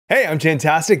Hey, I'm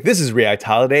Chantastic. This is React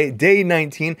Holiday, day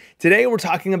 19. Today we're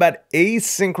talking about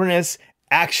asynchronous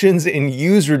actions in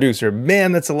useReducer.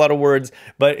 Man, that's a lot of words,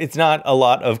 but it's not a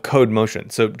lot of code motion.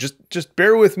 So just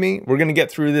bear with me. We're gonna get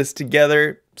through this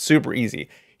together, super easy.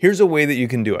 Here's a way that you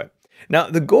can do it. Now,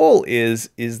 the goal is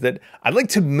that I'd like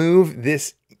to move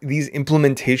these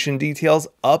implementation details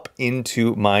up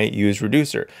into my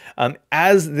useReducer.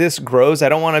 As this grows, I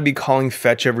don't want to be calling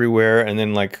fetch everywhere and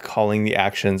then like calling the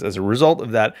actions as a result of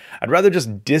that. I'd rather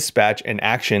just dispatch an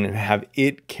action and have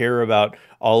it care about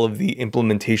all of the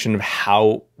implementation of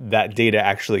how that data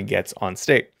actually gets on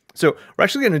state. So we're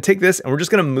actually going to take this and we're just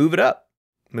going to move it up.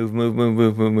 Move.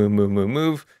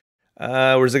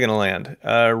 Where's it going to land?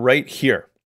 Right here.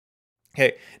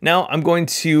 Okay, now I'm going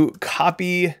to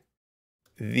copy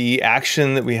the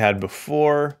action that we had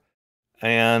before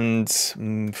and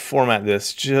format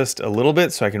this just a little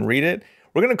bit so I can read it.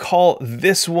 We're going to call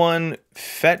this one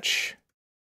fetch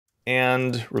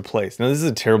and replace. Now, this is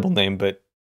a terrible name, but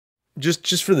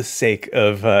just for the sake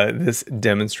of this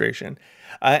demonstration.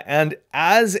 And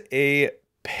as a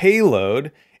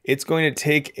payload, it's going to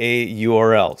take a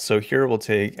URL. So here we'll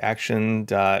take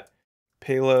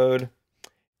action.payload.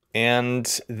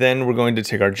 And then we're going to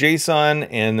take our JSON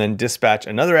and then dispatch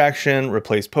another action,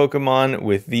 replace Pokemon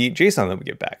with the JSON that we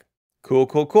get back.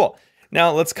 Cool.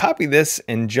 Now let's copy this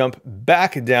and jump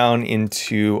back down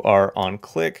into our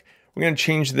onClick. We're going to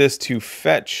change this to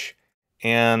fetch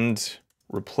and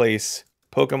replace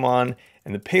Pokemon,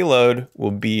 and the payload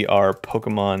will be our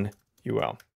Pokemon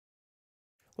UL.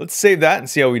 Let's save that and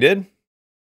see how we did.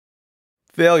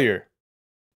 Failure.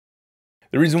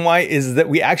 The reason why is that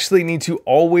we actually need to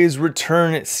always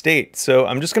return state. So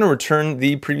I'm just going to return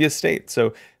the previous state.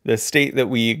 So the state that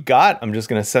we got, I'm just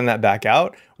going to send that back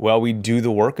out while we do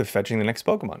the work of fetching the next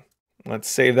Pokemon. Let's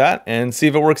save that and see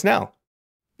if it works now.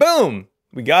 Boom,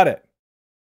 we got it.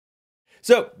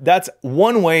 So that's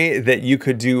one way that you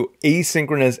could do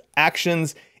asynchronous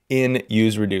actions in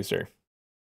useReducer.